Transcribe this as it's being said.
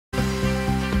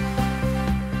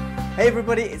Hey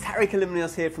everybody, it's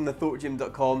Kalymnios here from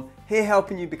thethoughtgym.com, here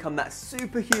helping you become that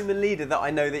superhuman leader that I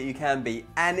know that you can be.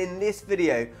 And in this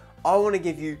video, I want to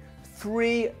give you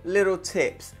 3 little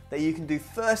tips that you can do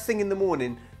first thing in the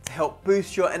morning to help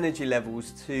boost your energy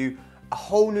levels to a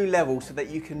whole new level so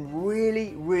that you can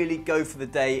really go for the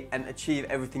day and achieve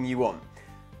everything you want.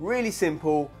 Really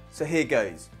simple, so here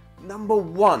goes. Number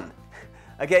 1,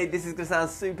 okay, this is going to sound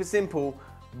super simple,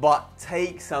 but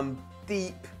take some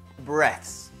deep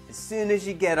breaths. As soon as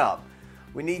you get up,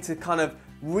 we need to kind of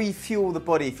refuel the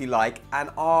body, if you like, and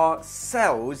our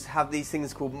cells have these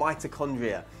things called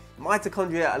mitochondria.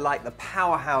 Mitochondria are like the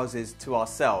powerhouses to our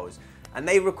cells, and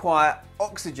they require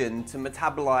oxygen to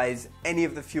metabolize any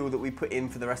of the fuel that we put in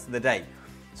for the rest of the day.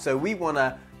 So we want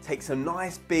to take some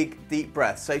nice big deep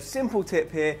breaths. So simple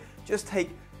tip here, just take,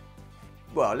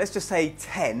 well, let's just say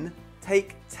 10.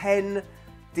 Take 10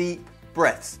 deep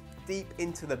breaths, deep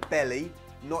into the belly,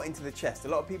 not into the chest. A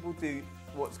lot of people do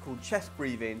what's called chest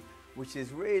breathing, which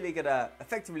is really going to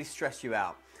effectively stress you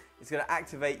out. It's going to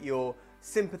activate your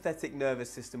sympathetic nervous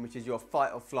system, which is your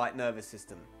fight or flight nervous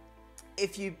system.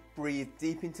 If you breathe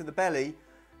deep into the belly,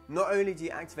 not only do you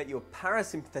activate your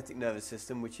parasympathetic nervous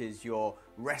system, which is your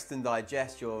rest and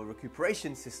digest, your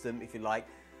recuperation system, if you like,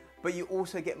 but you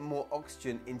also get more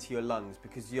oxygen into your lungs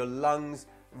because your lungs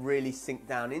really sink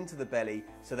down into the belly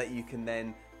so that you can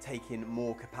then take in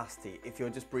more capacity. If you're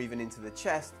just breathing into the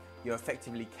chest, you're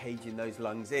effectively caging those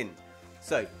lungs in.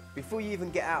 So before you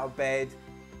even get out of bed,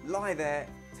 lie there,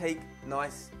 take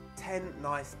 10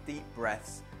 nice deep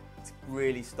breaths to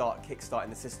really start kickstarting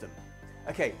the system.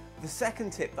 Okay, the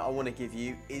second tip that I want to give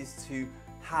you is to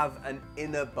have an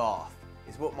inner bath.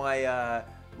 It's what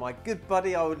my good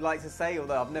buddy, I would like to say,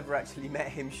 although I've never actually met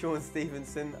him, Sean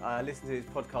Stevenson, I listen to his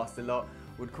podcast a lot,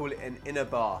 would call it an inner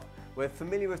bath. We're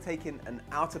familiar with taking an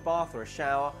outer bath or a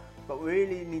shower, but we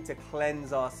really need to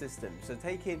cleanse our system. So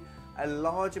taking a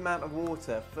large amount of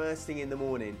water first thing in the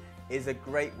morning is a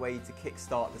great way to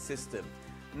kickstart the system.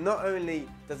 Not only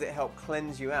does it help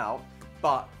cleanse you out,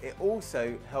 but it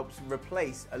also helps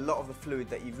replace a lot of the fluid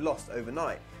that you've lost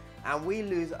overnight. And we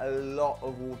lose a lot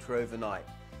of water overnight,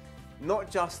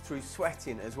 not just through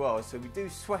sweating as well. So we do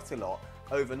sweat a lot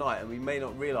overnight and we may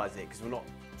not realize it because we're not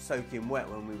soaking wet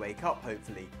when we wake up,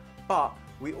 hopefully. But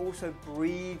we also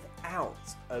breathe out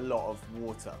a lot of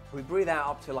water. We breathe out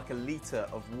up to like a litre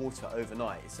of water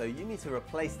overnight. So you need to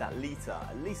replace that litre,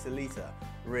 at least a litre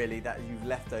really, that you've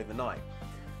left overnight.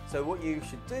 So what you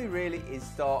should do really is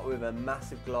start with a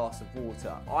massive glass of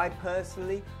water. I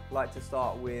personally like to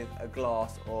start with a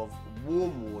glass of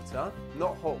warm water,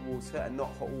 not hot water and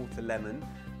not hot water lemon,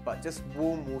 but just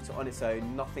warm water on its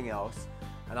own, nothing else.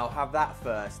 And I'll have that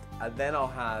first, and then I'll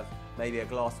have maybe a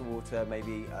glass of water,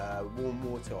 maybe warm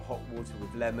water or hot water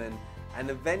with lemon, and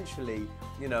eventually,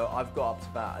 you know, I've got up to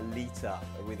about a litre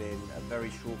within a very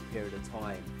short period of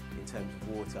time in terms of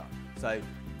water. So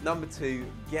number 2,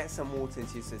 get some water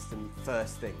into your system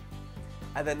first thing.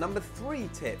 And then number 3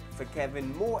 tip for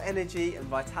having more energy and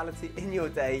vitality in your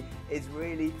day is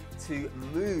really to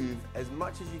move as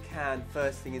much as you can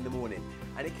first thing in the morning.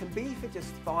 And it can be for just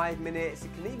 5 minutes,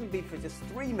 it can even be for just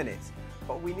 3 minutes.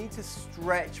 But we need to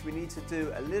stretch, we need to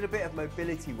do a little bit of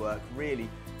mobility work really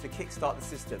to kickstart the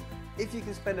system. If you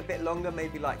can spend a bit longer,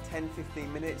 maybe like 10-15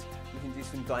 minutes, you can do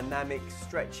some dynamic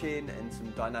stretching and some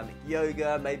dynamic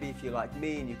yoga. Maybe if you're like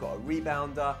me and you've got a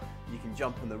rebounder, you can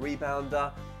jump on the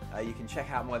rebounder. You can check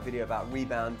out my video about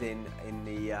rebounding in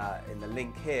the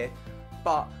link here.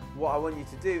 But what I want you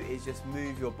to do is just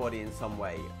move your body in some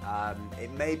way.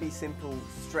 It may be simple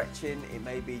stretching, it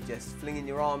may be just flinging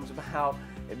your arms about,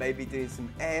 it may be doing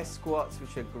some air squats,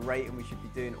 which are great and we should be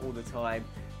doing all the time.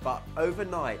 But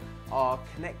overnight, our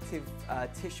connective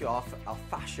tissue, our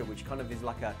fascia, which kind of is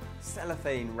like a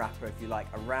cellophane wrapper, if you like,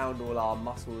 around all our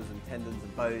muscles and tendons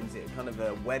and bones, it's kind of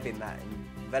a webbing that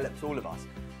envelops all of us.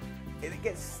 It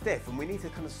gets stiff and we need to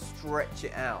kind of stretch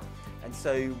it out. And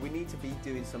so we need to be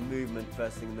doing some movement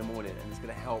first thing in the morning, and it's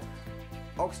going to help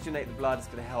oxygenate the blood, it's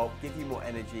going to help give you more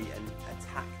energy and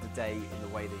attack the day in the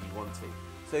way that you want to.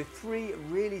 So 3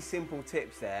 really simple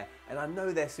tips there, and I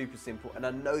know they're super simple and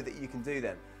I know that you can do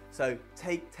them. So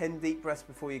take 10 deep breaths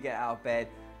before you get out of bed,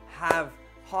 have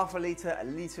half a litre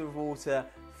of water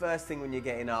first thing when you're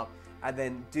getting up, and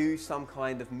then do some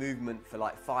kind of movement for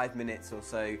like 5 minutes or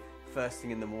so first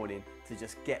thing in the morning to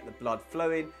just get the blood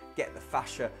flowing, get the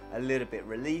fascia a little bit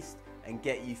released, and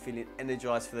get you feeling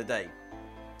energized for the day.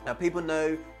 Now people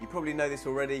know, you probably know this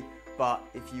already, but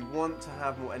if you want to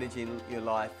have more energy in your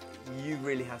life, you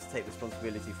really have to take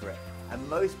responsibility for it. And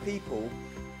most people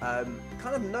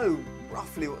kind of know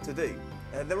roughly what to do.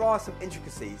 There are some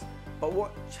intricacies, But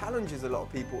what challenges a lot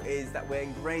of people is that we're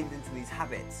ingrained into these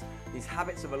habits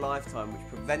of a lifetime which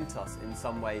prevent us in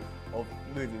some way of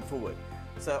moving forward.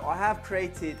 So I have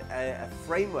created a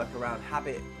framework around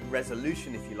habit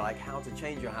resolution, if you like, how to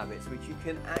change your habits, which you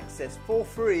can access for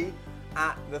free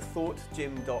at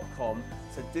thethoughtgym.com.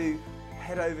 So do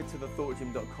head over to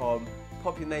thethoughtgym.com,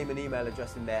 pop your name and email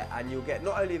address in there, and you'll get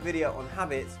not only a video on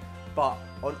habits, but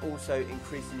on also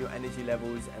increasing your energy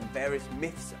levels and various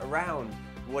myths around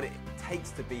what it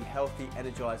takes to be healthy,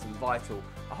 energized and vital.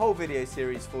 A whole video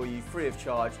series for you free of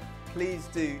charge. Please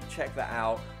do check that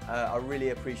out. I really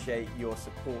appreciate your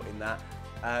support in that.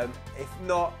 If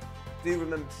not, do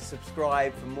remember to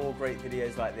subscribe for more great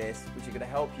videos like this, which are going to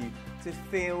help you to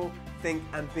feel, think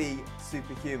and be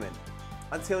superhuman.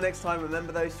 Until next time,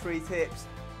 remember those 3 tips: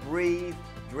 breathe,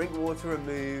 drink water and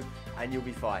move, and you'll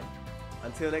be fine.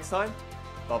 Until next time,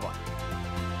 bye bye.